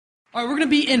All right, we're going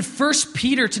to be in 1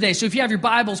 Peter today. So if you have your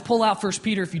Bibles, pull out 1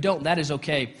 Peter. If you don't, that is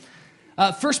okay.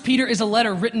 1 Peter is a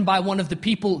letter written by one of the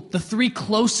people, the three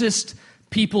closest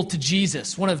people to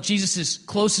Jesus, one of Jesus'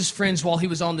 closest friends while he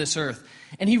was on this earth.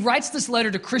 And he writes this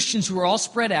letter to Christians who are all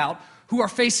spread out, who are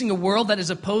facing a world that is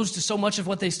opposed to so much of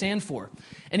what they stand for.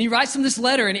 And he writes them this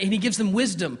letter, and he gives them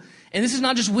wisdom. And this is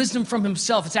not just wisdom from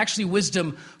himself. It's actually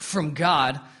wisdom from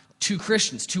God to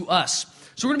Christians, to us.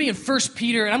 So we're going to be in 1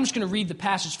 Peter, and I'm just going to read the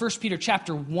passage. 1 Peter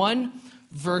chapter 1,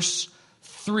 verse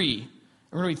 3.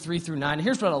 We're going to read 3 through 9. And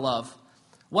here's what I love.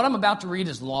 What I'm about to read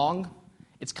is long.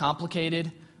 It's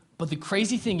complicated. But the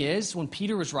crazy thing is, when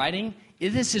Peter was writing,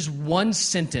 this is one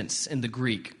sentence in the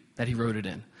Greek that he wrote it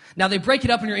in. Now, they break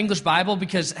it up in your English Bible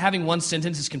because having one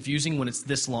sentence is confusing when it's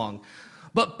this long.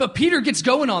 But Peter gets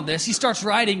going on this. He starts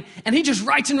writing, and he just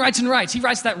writes and writes and writes. He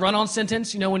writes that run-on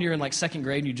sentence. You know when you're in like second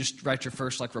grade and you just write your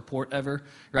first like report ever? You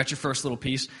write your first little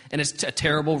piece, and it's a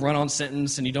terrible run-on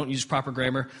sentence, and you don't use proper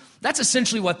grammar. That's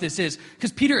essentially what this is,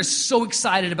 because Peter is so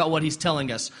excited about what he's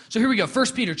telling us. So here we go. 1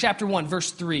 Peter chapter 1,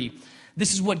 verse 3.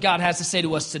 This is what God has to say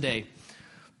to us today.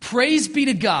 Praise be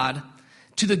to God,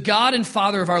 to the God and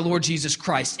Father of our Lord Jesus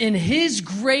Christ. In his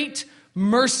great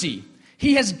mercy,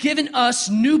 he has given us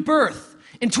new birth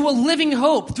into a living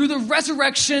hope through the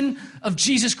resurrection of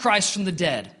Jesus Christ from the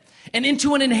dead, and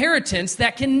into an inheritance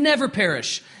that can never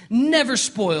perish, never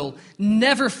spoil,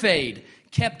 never fade,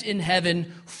 kept in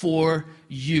heaven for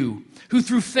you, who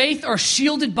through faith are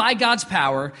shielded by God's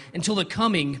power until the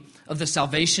coming of the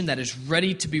salvation that is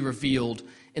ready to be revealed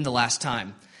in the last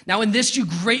time. Now in this you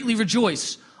greatly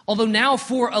rejoice, although now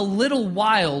for a little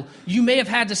while you may have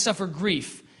had to suffer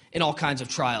grief in all kinds of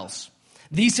trials.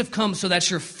 These have come so that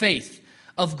your faith,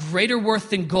 of greater worth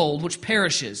than gold, which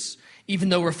perishes, even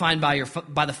though refined by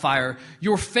the fire,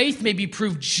 your faith may be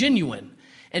proved genuine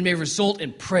and may result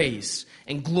in praise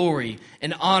and glory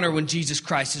and honor when Jesus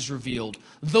Christ is revealed.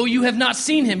 Though you have not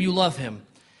seen him, you love him.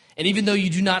 And even though you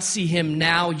do not see him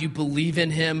now, you believe in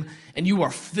him, and you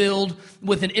are filled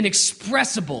with an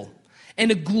inexpressible and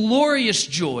a glorious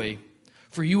joy,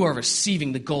 for you are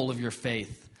receiving the goal of your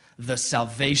faith, the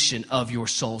salvation of your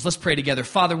souls. Let's pray together.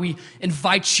 Father, we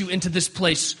invite you into this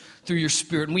place through your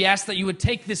Spirit, and we ask that you would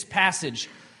take this passage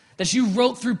that you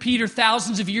wrote through Peter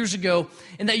thousands of years ago,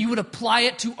 and that you would apply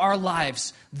it to our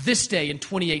lives this day in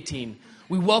 2018.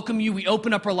 We welcome you. We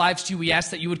open up our lives to you. We ask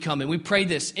that you would come, and we pray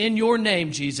this in your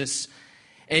name, Jesus.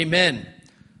 Amen.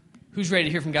 Who's ready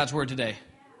to hear from God's word today?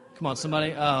 Come on,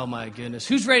 somebody. Oh, my goodness.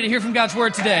 Who's ready to hear from God's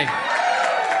word today?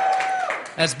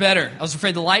 That's better. I was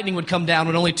afraid the lightning would come down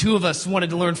when only two of us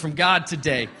wanted to learn from God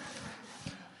today.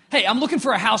 Hey, I'm looking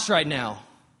for a house right now.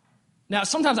 Now,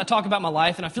 sometimes I talk about my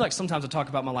life, and I feel like sometimes I talk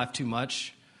about my life too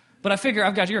much. But I figure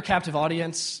you're a captive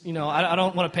audience. You know, I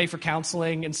don't want to pay for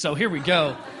counseling, and so here we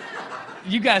go.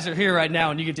 You guys are here right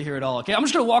now, and you get to hear it all, okay? I'm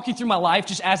just going to walk you through my life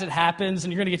just as it happens,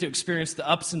 and you're going to get to experience the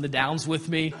ups and the downs with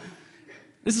me.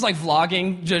 This is like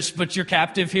vlogging, but you're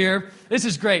captive here. This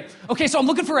is great. Okay, so I'm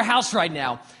looking for a house right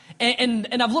now.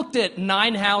 And I've looked at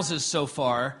 9 houses so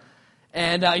far,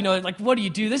 and what do you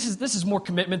do? This is more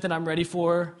commitment than I'm ready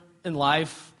for in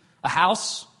life. A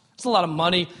house, it's a lot of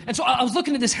money. And so I was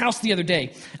looking at this house the other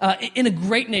day in a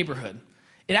great neighborhood.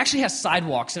 It actually has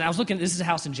sidewalks, and I was looking. This is a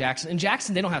house in Jackson. In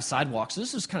Jackson, they don't have sidewalks, so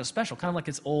this is kind of special, kind of like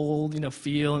it's old,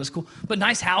 feel, and it's cool. But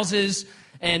nice houses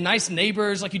and nice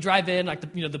neighbors. Like you drive in, like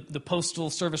the postal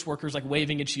service workers like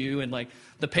waving at you, and like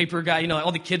the paper guy.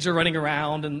 All the kids are running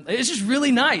around, and it's just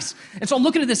really nice. And so I'm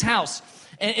looking at this house,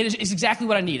 and it's exactly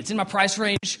what I need. It's in my price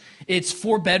range. It's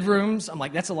 4 bedrooms. I'm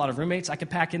like, that's a lot of roommates I could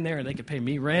pack in there, and they could pay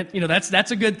me rent.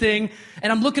 That's a good thing.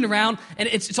 And I'm looking around, and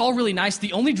it's all really nice.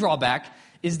 The only drawback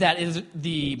is that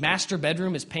the master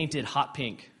bedroom is painted hot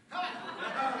pink.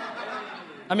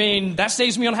 I mean, that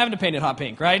saves me on having to paint it hot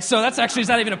pink, right? So that's actually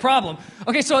not even a problem.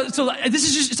 Okay, so this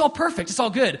is just, it's all perfect. It's all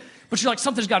good. But you're like,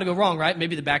 something's got to go wrong, right?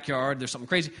 Maybe the backyard, there's something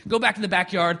crazy. Go back in the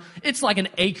backyard. It's like an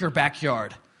acre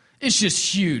backyard. It's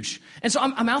just huge. And so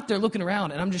I'm out there looking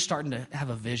around, and I'm just starting to have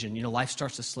a vision. Life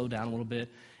starts to slow down a little bit,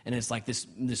 and it's like this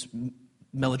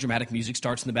melodramatic music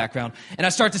starts in the background, and I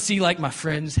start to see like my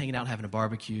friends hanging out having a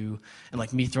barbecue, and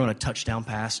like me throwing a touchdown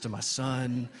pass to my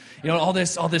son, all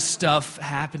this stuff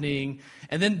happening.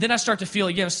 And then I start to feel,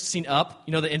 you ever seen Up,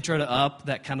 the intro to Up,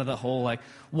 that kind of the whole like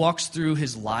walks through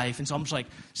his life. And so I'm just like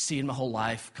seeing my whole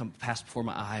life come past before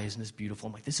my eyes, and it's beautiful.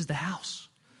 I'm like, this is the house.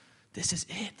 This is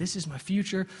it. This is my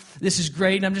future. This is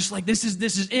great. And I'm just like, this is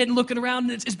it. And looking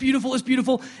around, and it's beautiful. It's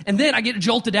beautiful. And then I get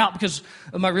jolted out because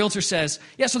my realtor says,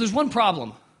 yeah, so there's one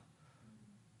problem.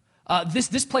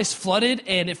 This place flooded,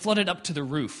 and it flooded up to the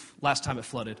roof last time it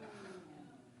flooded.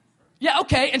 Yeah,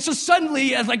 okay. And so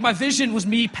suddenly, as like my vision was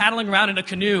me paddling around in a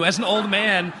canoe as an old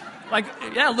man, like,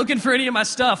 yeah, looking for any of my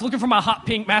stuff, looking for my hot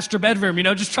pink master bedroom,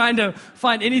 just trying to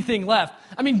find anything left.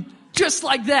 I mean, just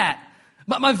like that.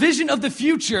 But my vision of the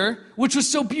future, which was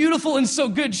so beautiful and so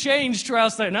good, changed to where I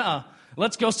was like, nuh-uh,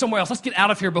 let's go somewhere else. Let's get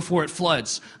out of here before it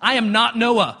floods. I am not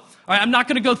Noah. All right, I'm not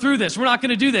going to go through this. We're not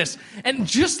going to do this. And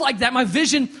just like that, my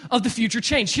vision of the future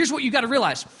changed. Here's what you got to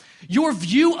realize. Your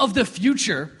view of the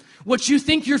future, what you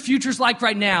think your future's like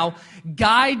right now,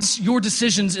 guides your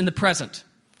decisions in the present.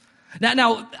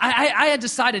 Now, I had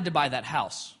decided to buy that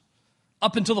house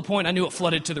up until the point I knew it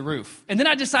flooded to the roof. And then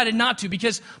I decided not to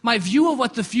because my view of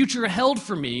what the future held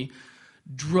for me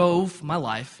drove my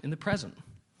life in the present.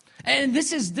 And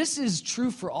this is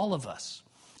true for all of us.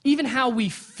 Even how we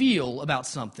feel about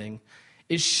something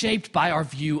is shaped by our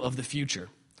view of the future.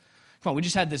 Come on, we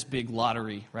just had this big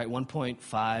lottery, right?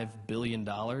 $1.5 billion.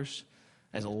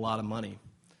 That's a lot of money.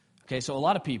 Okay, so a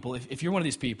lot of people, if you're one of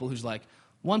these people who's like,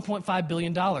 $1.5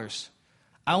 billion,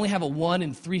 I only have a 1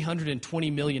 in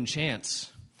 320 million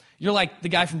chance. You're like the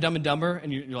guy from Dumb and Dumber,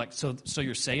 and you're like, so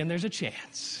you're saying there's a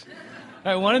chance.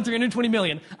 All right, 1 in 320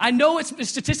 million. I know it's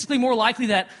statistically more likely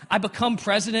that I become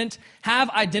president, have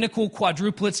identical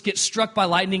quadruplets, get struck by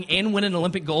lightning, and win an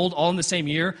Olympic gold all in the same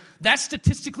year. That's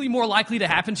statistically more likely to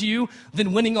happen to you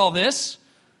than winning all this.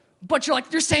 But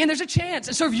you're saying there's a chance.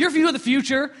 And so if your view of the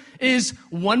future is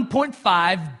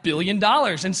 $1.5 billion,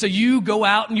 and so you go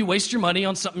out and you waste your money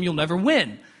on something you'll never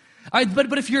win. All right,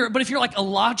 but if you're like a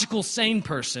logical, sane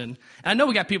person, and I know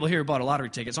we got people here who bought a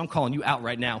lottery ticket, so I'm calling you out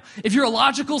right now. If you're a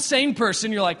logical, sane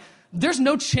person, you're like, there's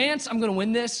no chance I'm going to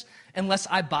win this unless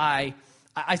I buy.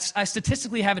 I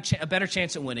statistically have a better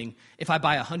chance at winning if I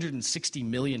buy 160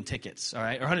 million tickets. All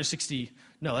right, or 160.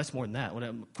 No, that's more than that.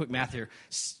 Quick math here.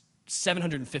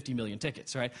 750 million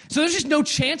tickets. All right, so there's just no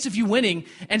chance of you winning.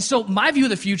 And so my view of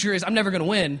the future is I'm never going to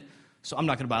win, so I'm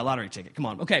not going to buy a lottery ticket. Come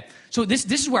on. Okay, so this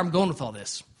is where I'm going with all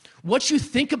this. What you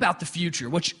think about the future,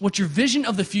 what your vision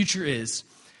of the future is,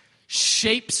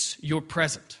 shapes your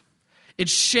present. It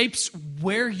shapes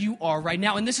where you are right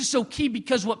now. And this is so key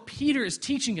because what Peter is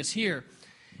teaching us here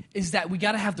is that we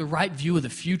got to have the right view of the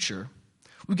future.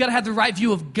 We've got to have the right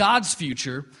view of God's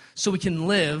future so we can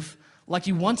live like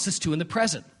he wants us to in the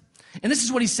present. And this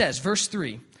is what he says, verse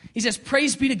 3. He says,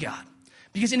 praise be to God,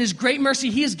 because in his great mercy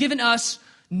he has given us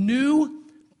new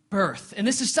birth. And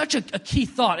this is such a key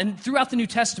thought. And throughout the New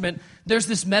Testament, there's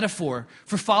this metaphor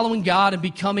for following God and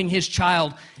becoming his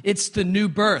child. It's the new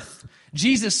birth.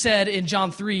 Jesus said in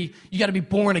John 3, you got to be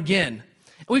born again.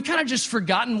 And we've kind of just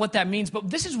forgotten what that means, but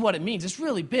this is what it means. It's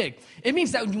really big. It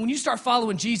means that when you start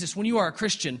following Jesus, when you are a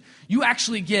Christian, you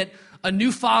actually get a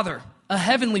new father, a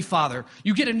heavenly father.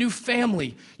 You get a new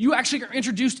family. You actually are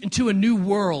introduced into a new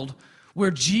world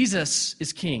where Jesus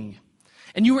is king.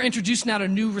 And you were introduced now to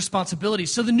new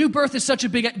responsibilities. So the new birth is such a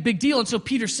big deal. And so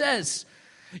Peter says,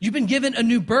 you've been given a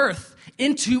new birth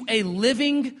into a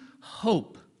living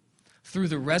hope through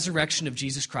the resurrection of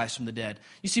Jesus Christ from the dead.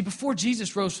 You see, before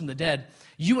Jesus rose from the dead,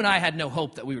 you and I had no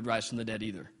hope that we would rise from the dead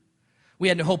either. We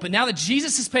had no hope. But now that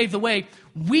Jesus has paved the way,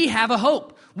 we have a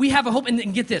hope. We have a hope.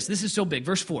 And get this is so big.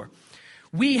 Verse 4.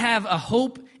 We have a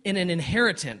hope in an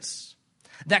inheritance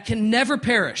that can never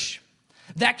perish,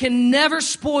 that can never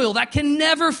spoil, that can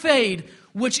never fade,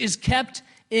 which is kept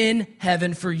in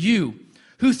heaven for you,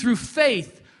 who through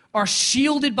faith are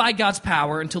shielded by God's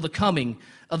power until the coming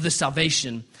of the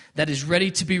salvation that is ready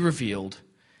to be revealed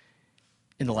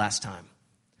in the last time.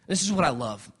 This is what I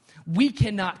love. We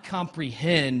cannot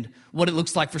comprehend what it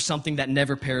looks like for something that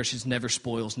never perishes, never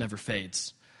spoils, never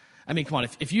fades. I mean, come on,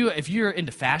 if you're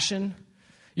into fashion,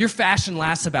 your fashion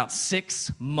lasts about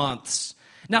 6 months.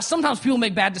 Now, sometimes people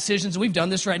make bad decisions, and we've done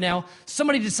this right now.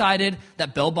 Somebody decided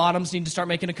that bell-bottoms need to start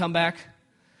making a comeback.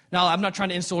 Now, I'm not trying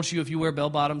to insult you if you wear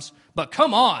bell-bottoms, but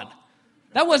come on.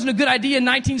 That wasn't a good idea in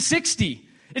 1960.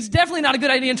 It's definitely not a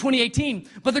good idea in 2018,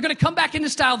 but they're going to come back into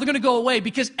style. They're going to go away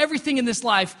because everything in this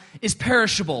life is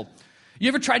perishable. You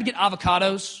ever tried to get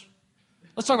avocados?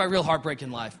 Let's talk about real heartbreak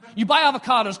in life. You buy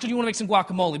avocados because you want to make some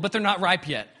guacamole, but they're not ripe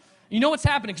yet. You know what's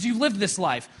happening because you've lived this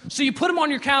life. So you put them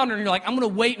on your counter and you're like, I'm going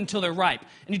to wait until they're ripe.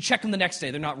 And you check them the next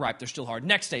day. They're not ripe. They're still hard.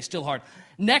 Next day, still hard.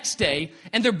 Next day,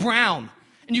 and they're brown.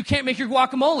 And you can't make your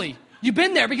guacamole. You've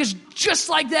been there because just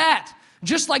like that,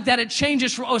 it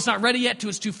changes from, it's not ready yet to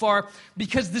it's too far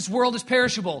because this world is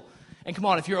perishable. And come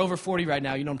on, if you're over 40 right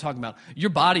now, you know what I'm talking about. Your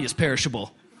body is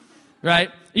perishable,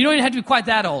 right? You don't even have to be quite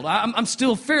that old. I'm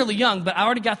still fairly young, but I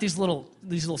already got these little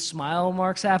smile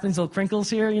marks happening, these little crinkles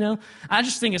here, you know. I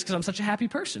just think it's because I'm such a happy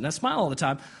person. I smile all the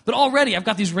time. But already I've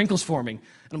got these wrinkles forming.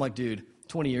 And I'm like, dude,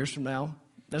 20 years from now,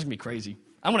 that's going to be crazy.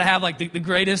 I'm going to have like the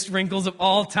greatest wrinkles of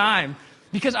all time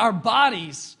because our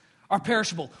bodies are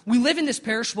perishable. We live in this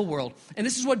perishable world, and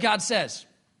this is what God says.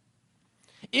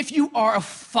 If you are a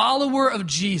follower of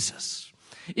Jesus,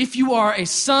 if you are a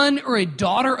son or a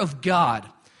daughter of God,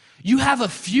 you have a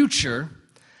future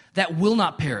that will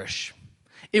not perish.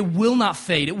 It will not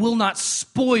fade. It will not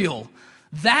spoil.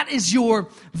 That is your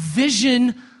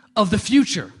vision of the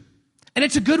future. And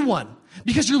it's a good one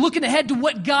because you're looking ahead to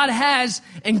what God has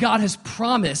and God has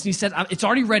promised. And he said, it's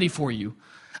already ready for you.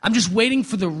 I'm just waiting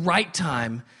for the right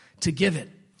time to give it.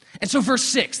 And so verse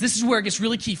 6, this is where it gets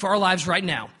really key for our lives right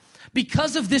now.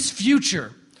 Because of this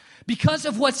future, because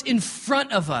of what's in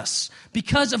front of us,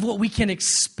 because of what we can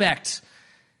expect,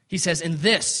 he says, in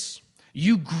this,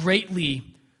 you greatly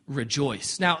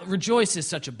rejoice. Now, rejoice is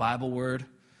such a Bible word.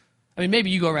 I mean, maybe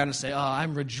you go around and say,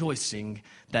 I'm rejoicing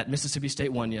that Mississippi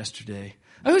State won yesterday.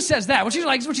 Who says that? What you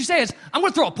say is, I'm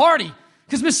going to throw a party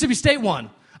because Mississippi State won.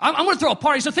 I'm going to throw a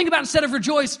party. So think about instead of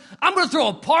rejoice, I'm going to throw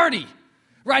a party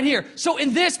right here. So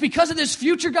in this, because of this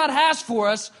future God has for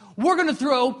us, we're going to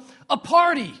throw a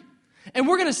party. And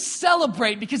we're going to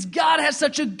celebrate because God has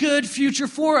such a good future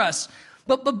for us.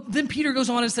 But then Peter goes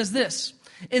on and says this,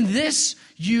 in this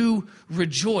you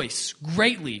rejoice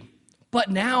greatly, but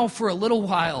now for a little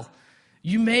while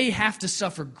you may have to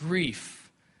suffer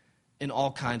grief in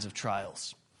all kinds of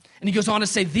trials. And he goes on to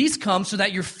say, these come so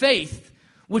that your faith,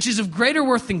 which is of greater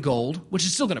worth than gold, which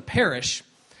is still going to perish,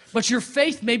 but your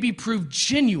faith may be proved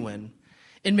genuine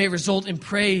and may result in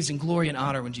praise and glory and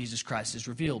honor when Jesus Christ is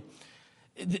revealed.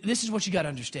 This is what you got to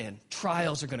understand.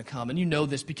 Trials are going to come, and you know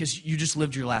this because you just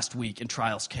lived your last week and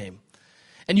trials came.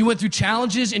 And you went through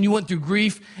challenges and you went through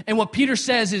grief. And what Peter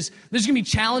says is there's going to be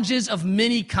challenges of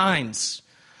many kinds.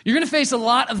 You're going to face a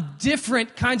lot of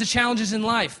different kinds of challenges in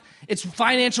life. It's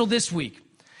financial this week.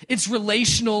 It's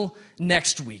relational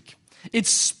next week. It's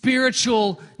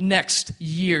spiritual next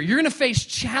year. You're going to face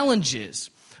challenges,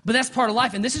 but that's part of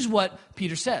life. And this is what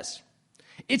Peter says.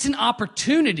 It's an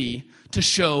opportunity to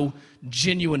show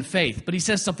genuine faith. But he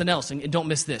says something else, and don't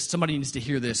miss this. Somebody needs to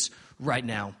hear this right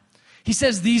now. He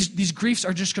says these griefs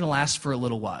are just going to last for a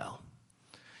little while.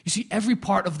 You see, every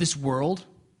part of this world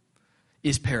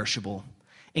is perishable,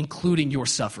 including your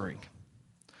suffering.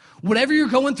 Whatever you're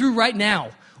going through right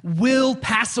now will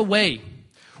pass away.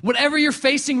 Whatever you're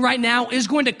facing right now is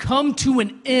going to come to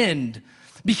an end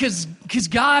because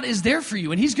God is there for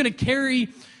you, and he's going to carry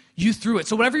you through it.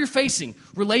 So whatever you're facing,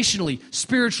 relationally,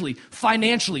 spiritually,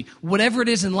 financially, whatever it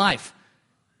is in life,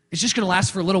 it's just going to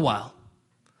last for a little while.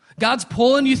 God's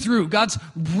pulling you through. God's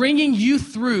bringing you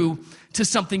through to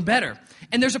something better.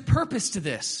 And there's a purpose to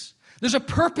this. There's a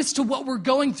purpose to what we're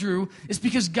going through. It's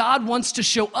because God wants to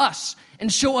show us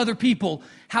and show other people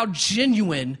how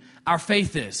genuine our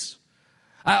faith is.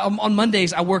 On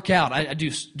Mondays, I work out. I do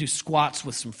squats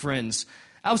with some friends.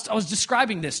 I was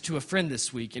describing this to a friend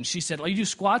this week, and she said, you do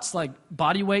squats like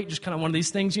body weight, just kind of one of these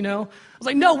things, you know? I was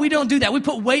like, no, we don't do that. We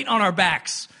put weight on our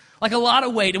backs, like a lot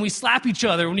of weight, and we slap each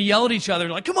other, and we yell at each other,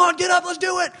 and like, come on, get up, let's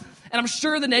do it. And I'm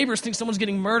sure the neighbors think someone's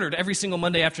getting murdered every single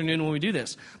Monday afternoon when we do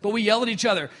this. But we yell at each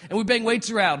other, and we bang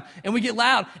weights around, and we get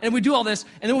loud, and we do all this,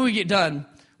 and then when we get done,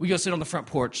 we go sit on the front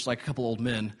porch like a couple old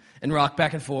men and rock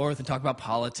back and forth and talk about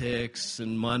politics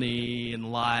and money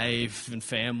and life and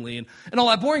family and all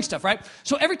that boring stuff, right?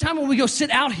 So every time when we go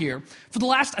sit out here, for the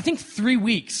last, I think, 3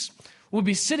 weeks, we'll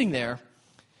be sitting there,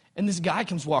 and this guy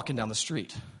comes walking down the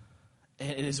street.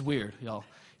 And it is weird, y'all.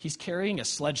 He's carrying a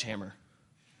sledgehammer.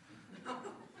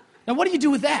 Now, what do you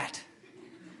do with that?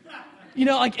 You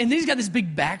know, and then he's got this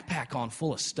big backpack on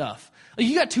full of stuff. Like,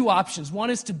 you got two options.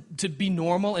 One is to be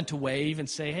normal and to wave and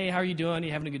say, hey, how are you doing? Are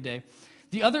you having a good day?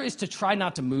 The other is to try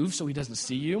not to move so he doesn't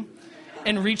see you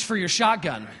and reach for your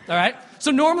shotgun, all right?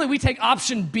 So normally we take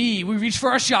option B. We reach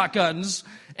for our shotguns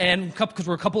and because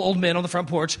we're a couple old men on the front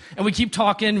porch, and we keep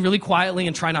talking really quietly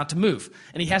and try not to move.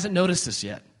 And he hasn't noticed this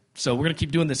yet. So we're going to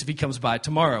keep doing this if he comes by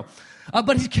tomorrow.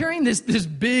 But he's carrying this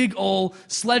big old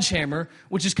sledgehammer,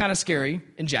 which is kind of scary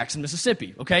in Jackson,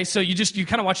 Mississippi, okay? So you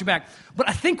kind of watch your back. But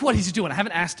I think what he's doing, I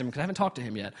haven't asked him because I haven't talked to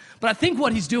him yet, but I think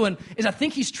what he's doing is I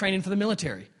think he's training for the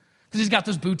military because he's got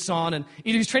those boots on, and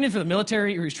either he's training for the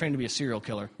military or he's training to be a serial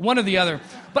killer, one or the other.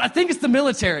 But I think it's the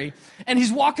military, and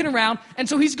he's walking around, and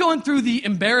so he's going through the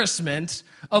embarrassment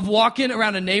of walking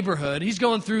around a neighborhood. He's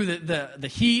going through the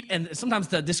heat and sometimes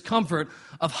the discomfort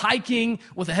of hiking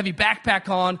with a heavy backpack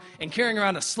on and carrying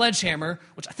around a sledgehammer,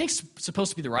 which I think is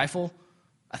supposed to be the rifle.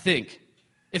 I think.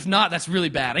 If not, that's really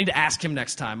bad. I need to ask him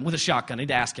next time with a shotgun. I need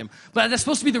to ask him. But that's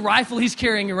supposed to be the rifle he's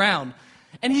carrying around.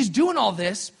 And he's doing all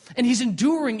this, and he's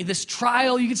enduring this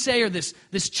trial, you could say, or this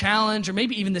challenge, or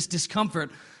maybe even this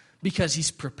discomfort, because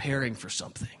he's preparing for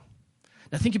something.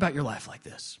 Now think about your life like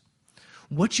this.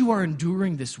 What you are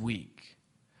enduring this week,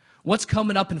 what's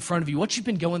coming up in front of you, what you've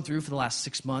been going through for the last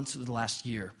 6 months or the last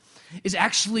year, is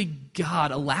actually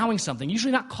God allowing something,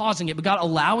 usually not causing it, but God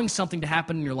allowing something to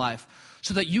happen in your life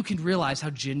so that you can realize how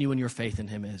genuine your faith in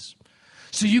him is.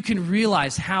 So you can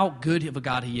realize how good of a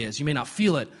God he is. You may not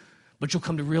feel it, but you'll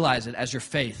come to realize it as your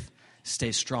faith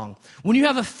stays strong. When you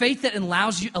have a faith that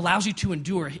allows you to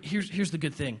endure, here's the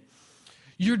good thing.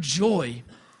 Your joy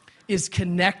is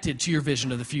connected to your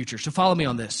vision of the future. So follow me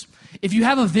on this. If you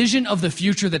have a vision of the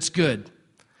future that's good,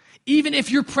 even if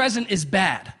your present is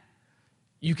bad,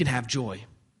 you can have joy.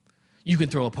 You can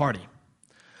throw a party.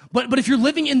 But if you're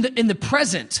living in the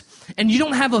present and you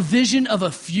don't have a vision of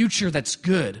a future that's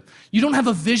good, you don't have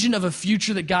a vision of a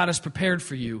future that God has prepared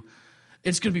for you,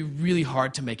 it's going to be really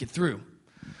hard to make it through.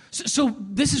 So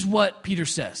this is what Peter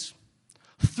says.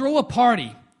 Throw a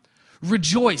party.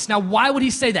 Rejoice. Now, why would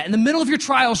he say that? In the middle of your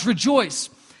trials, rejoice.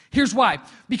 Here's why.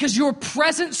 Because your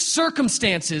present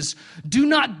circumstances do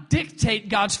not dictate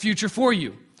God's future for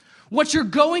you. What you're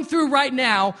going through right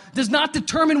now does not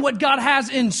determine what God has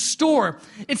in store.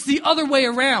 It's the other way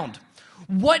around.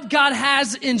 What God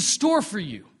has in store for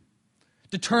you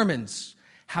determines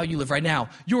how you live right now.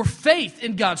 Your faith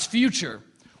in God's future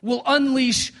will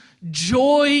unleash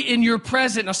joy in your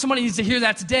present. Now, somebody needs to hear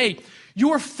that today.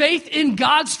 Your faith in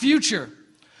God's future,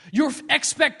 your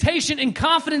expectation and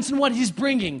confidence in what he's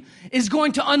bringing is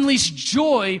going to unleash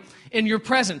joy in your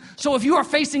present. So if you are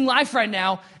facing life right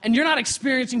now and you're not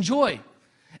experiencing joy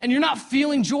and you're not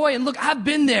feeling joy, and look, I've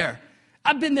been there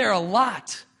a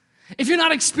lot. If you're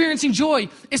not experiencing joy,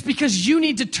 it's because you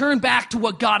need to turn back to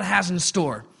what God has in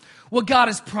store, what God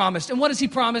has promised. And what has he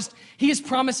promised? He has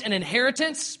promised an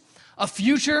inheritance, a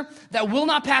future that will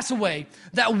not pass away,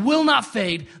 that will not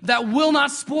fade, that will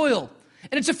not spoil.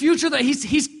 And it's a future that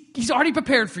he's already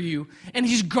prepared for you, and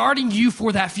he's guarding you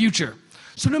for that future.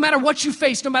 So no matter what you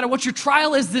face, no matter what your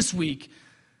trial is this week,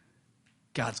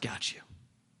 God's got you.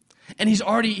 And he's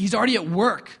already at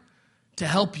work to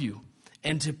help you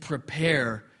and to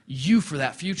prepare you for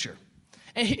that future.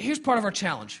 And here's part of our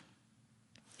challenge.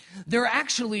 There are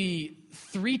actually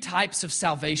 3 types of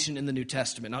salvation in the New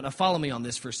Testament. Now follow me on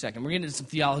this for a second. We're getting into some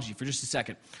theology for just a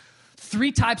second.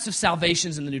 3 types of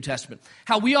salvations in the New Testament.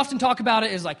 How we often talk about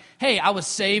it is like, hey, I was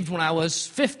saved when I was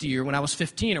 50 or when I was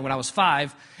 15 or when I was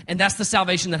 5, and that's the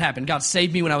salvation that happened. God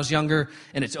saved me when I was younger,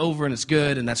 and it's over, and it's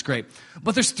good, and that's great.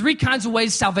 But there's 3 kinds of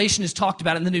ways salvation is talked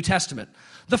about in the New Testament.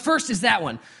 The first is that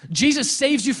one. Jesus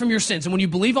saves you from your sins, and when you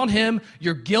believe on him,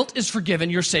 your guilt is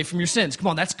forgiven, you're saved from your sins. Come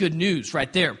on, that's good news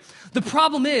right there. The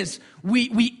problem is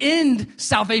we end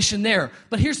salvation there.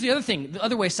 But here's the other thing, the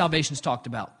other way salvation is talked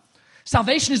about.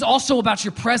 Salvation is also about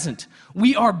your present.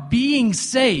 We are being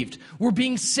saved. We're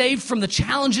being saved from the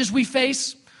challenges we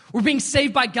face. We're being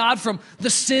saved by God from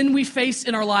the sin we face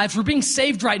in our lives. We're being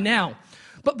saved right now.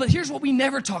 But here's what we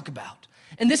never talk about.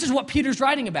 And this is what Peter's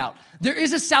writing about. There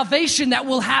is a salvation that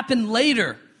will happen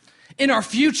later in our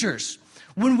futures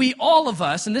when we, all of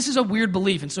us, and this is a weird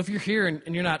belief, and so if you're here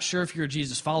and you're not sure if you're a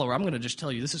Jesus follower, I'm going to just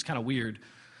tell you, this is kind of weird.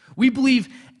 We believe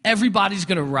everybody's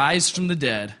going to rise from the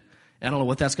dead. I don't know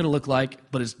what that's going to look like,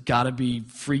 but it's got to be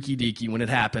freaky deaky when it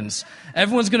happens.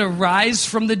 Everyone's going to rise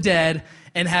from the dead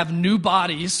and have new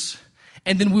bodies,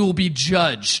 and then we will be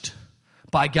judged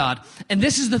by God. And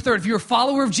this is the third. If you're a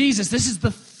follower of Jesus, this is the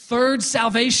third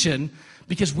salvation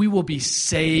because we will be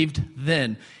saved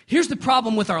then. Here's the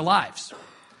problem with our lives.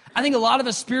 I think a lot of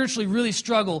us spiritually really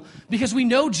struggle because we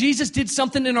know Jesus did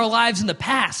something in our lives in the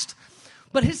past,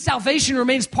 but his salvation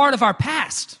remains part of our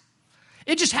past.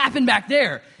 It just happened back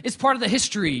there. It's part of the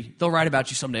history they'll write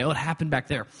about you someday. Oh, it happened back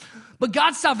there. But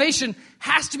God's salvation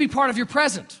has to be part of your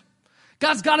present.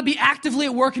 God's got to be actively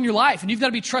at work in your life, and you've got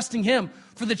to be trusting him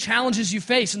for the challenges you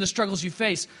face and the struggles you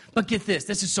face. But get this.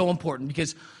 This is so important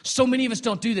because so many of us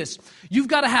don't do this. You've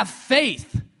got to have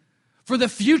faith for the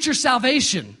future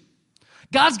salvation.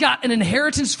 God's got an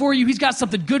inheritance for you. He's got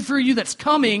something good for you that's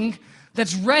coming,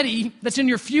 that's ready, that's in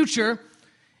your future,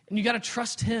 and you got to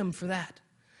trust him for that.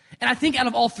 And I think out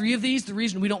of all 3 of these, the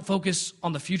reason we don't focus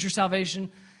on the future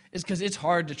salvation is because it's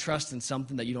hard to trust in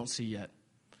something that you don't see yet.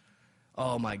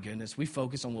 Oh my goodness, we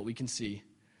focus on what we can see.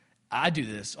 I do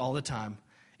this all the time.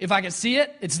 If I can see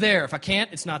it, it's there. If I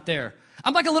can't, it's not there.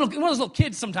 I'm like one of those little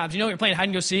kids sometimes. You know, you're playing hide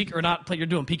and go seek or not, you're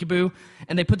doing peekaboo,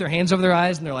 and they put their hands over their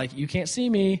eyes, and they're like, you can't see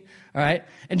me, all right?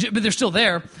 But they're still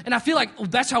there. And I feel like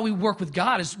that's how we work with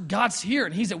God, is God's here,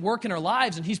 and he's at work in our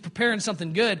lives, and he's preparing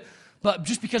something good. But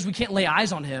just because we can't lay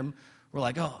eyes on him, we're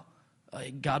like,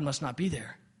 God must not be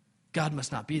there. God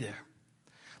must not be there.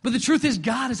 But the truth is,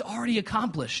 God has already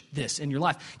accomplished this in your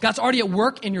life. God's already at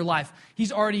work in your life.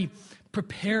 He's already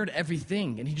prepared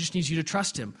everything, and he just needs you to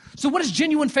trust him. So what does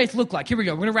genuine faith look like? Here we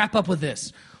go. We're going to wrap up with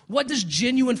this. What does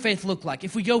genuine faith look like?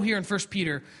 If we go here in 1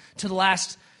 Peter to the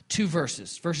last two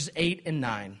verses, verses 8 and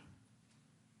 9.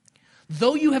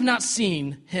 Though you have not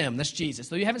seen him, that's Jesus,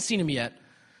 though you haven't seen him yet,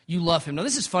 you love him. Now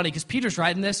this is funny because Peter's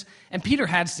writing this, and Peter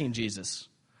had seen Jesus.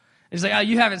 He's like, oh,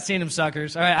 you haven't seen him,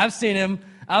 suckers. All right, I've seen him.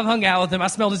 I've hung out with him. I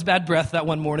smelled his bad breath that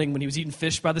one morning when he was eating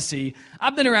fish by the sea.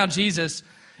 I've been around Jesus.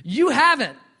 You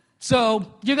haven't.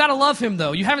 So you got to love him,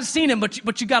 though. You haven't seen him,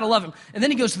 but you got to love him. And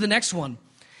then he goes to the next one.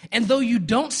 And though you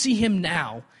don't see him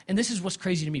now, and this is what's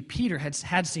crazy to me, Peter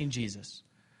had seen Jesus,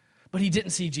 but he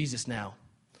didn't see Jesus now.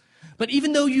 But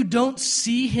even though you don't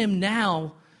see him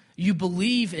now, you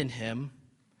believe in him,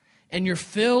 and you're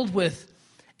filled with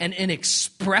an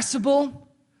inexpressible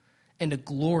and a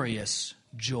glorious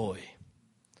joy.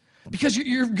 Because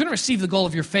you're going to receive the goal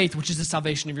of your faith, which is the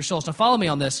salvation of your souls. Now follow me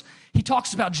on this. He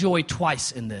talks about joy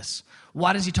twice in this.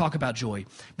 Why does he talk about joy?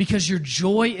 Because your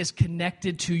joy is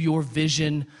connected to your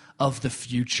vision of the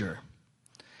future.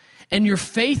 And your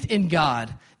faith in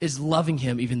God is loving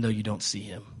him even though you don't see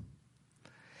him.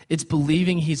 It's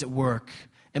believing he's at work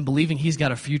and believing he's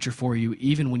got a future for you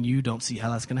even when you don't see how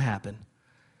that's going to happen.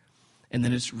 And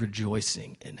then it's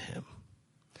rejoicing in him.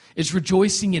 It's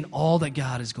rejoicing in all that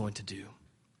God is going to do.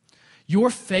 Your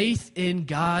faith in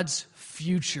God's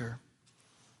future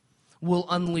will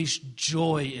unleash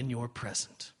joy in your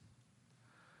present.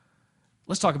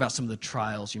 Let's talk about some of the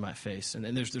trials you might face. And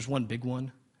there's one big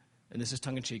one, and this is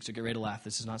tongue-in-cheek, so get ready to laugh.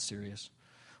 This is not serious.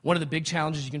 One of the big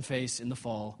challenges you can face in the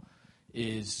fall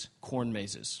is corn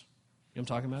mazes. You know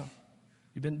what I'm talking about?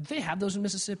 Do they have those in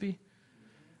Mississippi?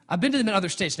 I've been to them in other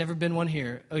states, never been one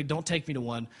here. Oh, don't take me to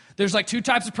one. There's like two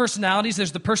types of personalities.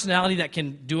 There's the personality that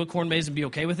can do a corn maze and be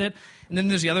okay with it. And then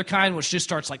there's the other kind which just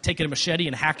starts like taking a machete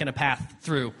and hacking a path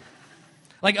through.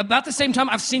 Like about the same time,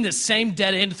 I've seen this same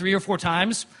dead end 3 or 4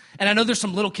 times. And I know there's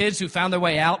some little kids who found their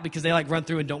way out because they like run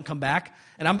through and don't come back.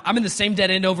 And I'm in the same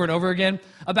dead end over and over again.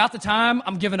 About the time,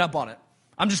 I'm giving up on it.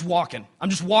 I'm just walking. I'm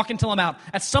just walking till I'm out.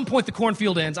 At some point, the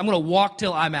cornfield ends. I'm going to walk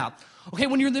till I'm out. Okay,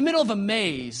 when you're in the middle of a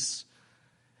maze,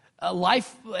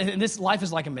 life is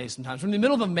like a maze sometimes. When you're in the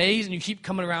middle of a maze and you keep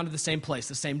coming around to the same place,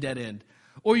 the same dead end.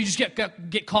 Or you just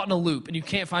get caught in a loop and you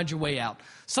can't find your way out.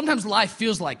 Sometimes life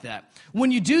feels like that.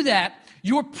 When you do that,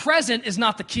 your present is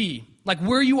not the key. Like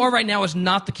where you are right now is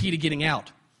not the key to getting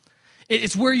out.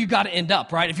 It's where you got to end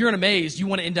up, right? If you're in a maze, you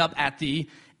want to end up at the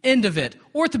end of it,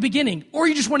 or at the beginning, or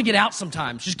you just want to get out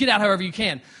sometimes. Just get out however you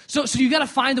can. So you got to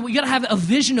find you got to have a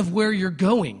vision of where you're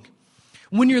going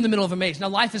when you're in the middle of a maze. Now,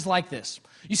 life is like this.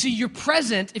 You see, your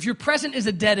present, if your present is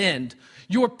a dead end,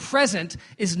 your present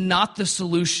is not the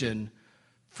solution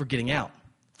for getting out,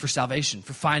 for salvation,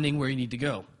 for finding where you need to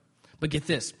go. But get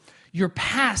this, your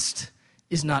past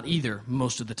is not either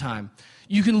most of the time.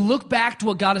 You can look back to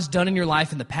what God has done in your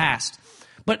life in the past,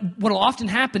 but what will often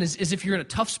happen is if you're in a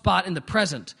tough spot in the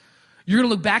present, you're going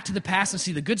to look back to the past and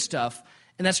see the good stuff,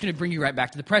 and that's going to bring you right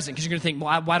back to the present because you're going to think,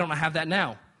 well, why don't I have that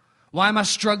now? Why am I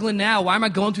struggling now? Why am I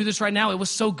going through this right now? It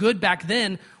was so good back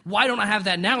then. Why don't I have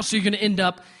that now? So you're going to end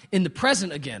up in the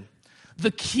present again.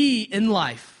 The key in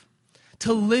life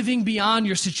to living beyond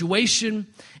your situation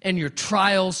and your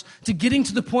trials, to getting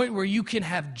to the point where you can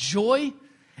have joy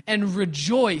and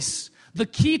rejoice, the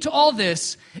key to all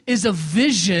this is a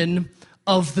vision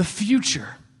of the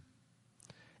future.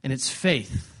 And it's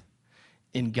faith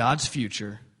in God's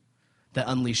future that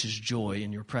unleashes joy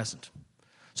in your present.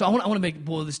 So I want to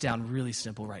boil this down really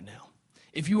simple right now.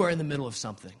 If you are in the middle of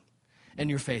something and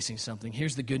you're facing something,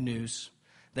 here's the good news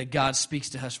that God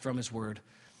speaks to us from his word.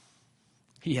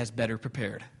 He has better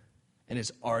prepared and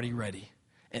is already ready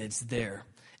and it's there.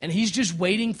 And he's just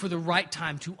waiting for the right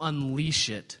time to unleash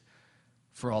it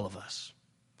for all of us.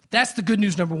 That's the good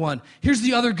news, number one. Here's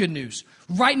the other good news.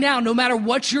 Right now, no matter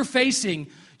what you're facing,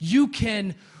 you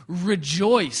can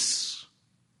rejoice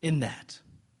in that.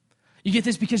 You get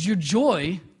this because your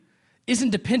joy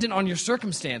isn't dependent on your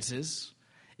circumstances.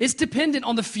 It's dependent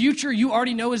on the future you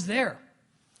already know is there.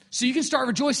 So you can start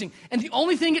rejoicing. And the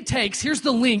only thing it takes, here's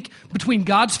the link between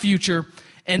God's future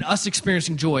and us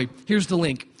experiencing joy. Here's the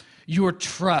link. Your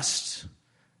trust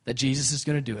that Jesus is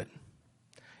going to do it.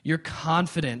 Your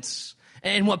confidence.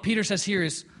 And what Peter says here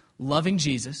is loving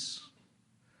Jesus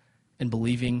and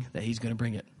believing that he's going to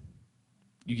bring it.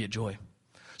 You get joy.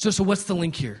 So what's the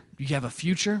link here? You have a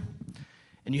future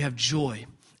and you have joy.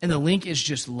 And the link is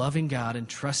just loving God and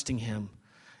trusting him.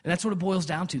 And that's what it boils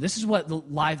down to. This is what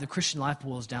the Christian life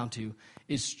boils down to,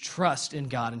 is trust in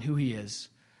God and who he is,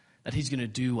 that he's going to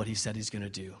do what he said he's going to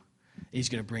do. He's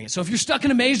going to bring it. So if you're stuck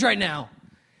in a maze right now,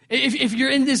 if you're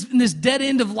in this dead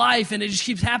end of life and it just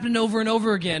keeps happening over and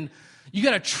over again, You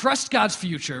got to trust God's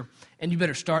future, and you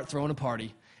better start throwing a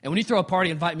party. And when you throw a party,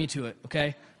 invite me to it,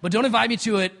 okay? But don't invite me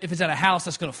to it if it's at a house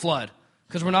that's going to flood,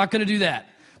 because we're not going to do that.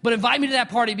 But invite me to that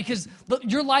party because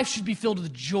your life should be filled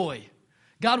with joy.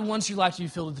 God wants your life to be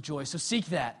filled with joy, so seek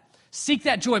that. Seek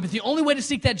that joy, but the only way to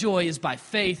seek that joy is by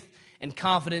faith and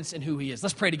confidence in who He is.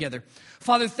 Let's pray together.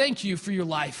 Father, thank you for your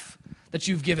life that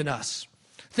you've given us.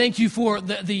 Thank you for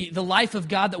the life of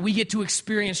God that we get to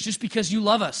experience just because you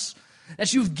love us,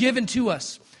 that you've given to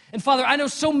us. And Father, I know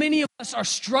so many of us are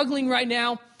struggling right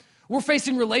now. We're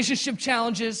facing relationship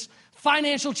challenges,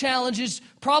 financial challenges,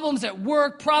 problems at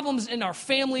work, problems in our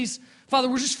families. Father,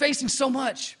 we're just facing so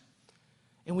much.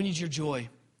 And we need your joy.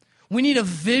 We need a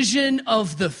vision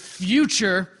of the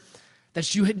future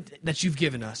that you've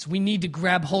given us. We need to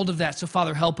grab hold of that. So,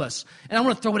 Father, help us. And I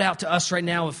want to throw it out to us right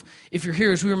now. If you're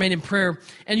here as we remain in prayer,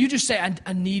 and you just say,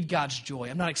 I need God's joy.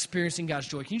 I'm not experiencing God's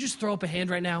joy. Can you just throw up a hand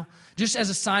right now? Just as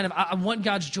a sign of, I want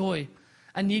God's joy.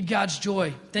 I need God's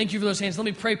joy. Thank you for those hands. Let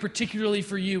me pray particularly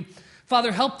for you.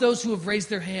 Father, help those who have raised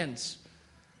their hands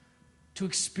to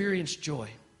experience joy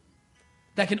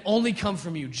that can only come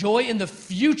from you. Joy in the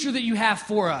future that you have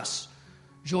for us.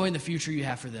 Joy in the future you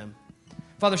have for them.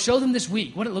 Father, show them this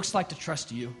week what it looks like to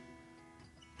trust you,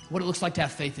 what it looks like to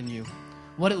have faith in you,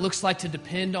 what it looks like to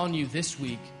depend on you this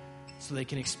week so they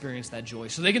can experience that joy,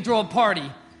 so they can throw a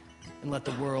party and let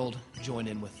the world join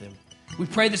in with them. We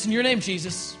pray this in your name,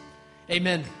 Jesus.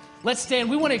 Amen. Let's stand.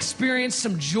 We want to experience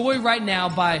some joy right now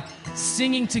by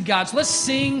singing to God. So let's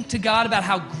sing to God about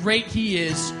how great He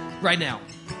is right now.